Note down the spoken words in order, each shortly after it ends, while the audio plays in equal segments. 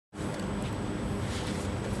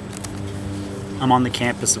I'm on the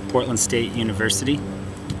campus of Portland State University.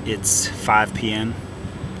 It's 5 p.m.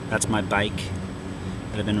 That's my bike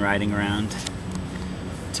that I've been riding around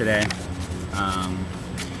today.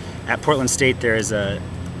 At Portland State there is an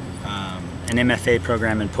MFA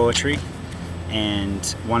program in poetry, and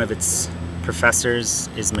one of its professors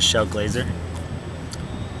is Michele Glazer.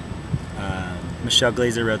 Michele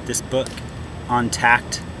Glazer wrote this book on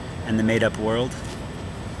Tact and the Made-Up World,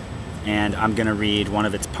 and I'm going to read one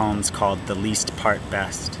of its poems called The Least Part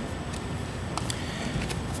Best.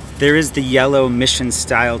 There is the yellow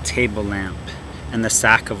mission-style table lamp and the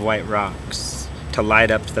sack of white rocks to light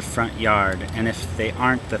up the front yard, and if they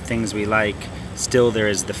aren't the things we like, still there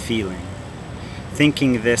is the feeling.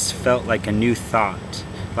 Thinking this felt like a new thought,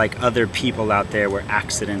 like other people out there were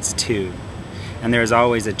accidents too, and there is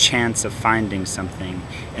always a chance of finding something,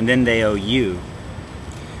 and then they owe you.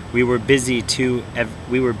 We were busy too,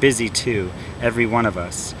 every one of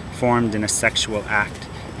us, formed in a sexual act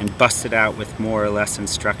and busted out with more or less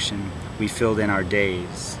instruction. We filled in our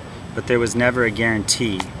days, but there was never a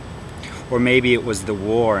guarantee, or maybe it was the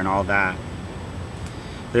war and all that.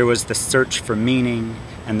 There was the search for meaning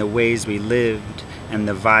and the ways we lived and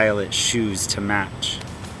the violet shoes to match.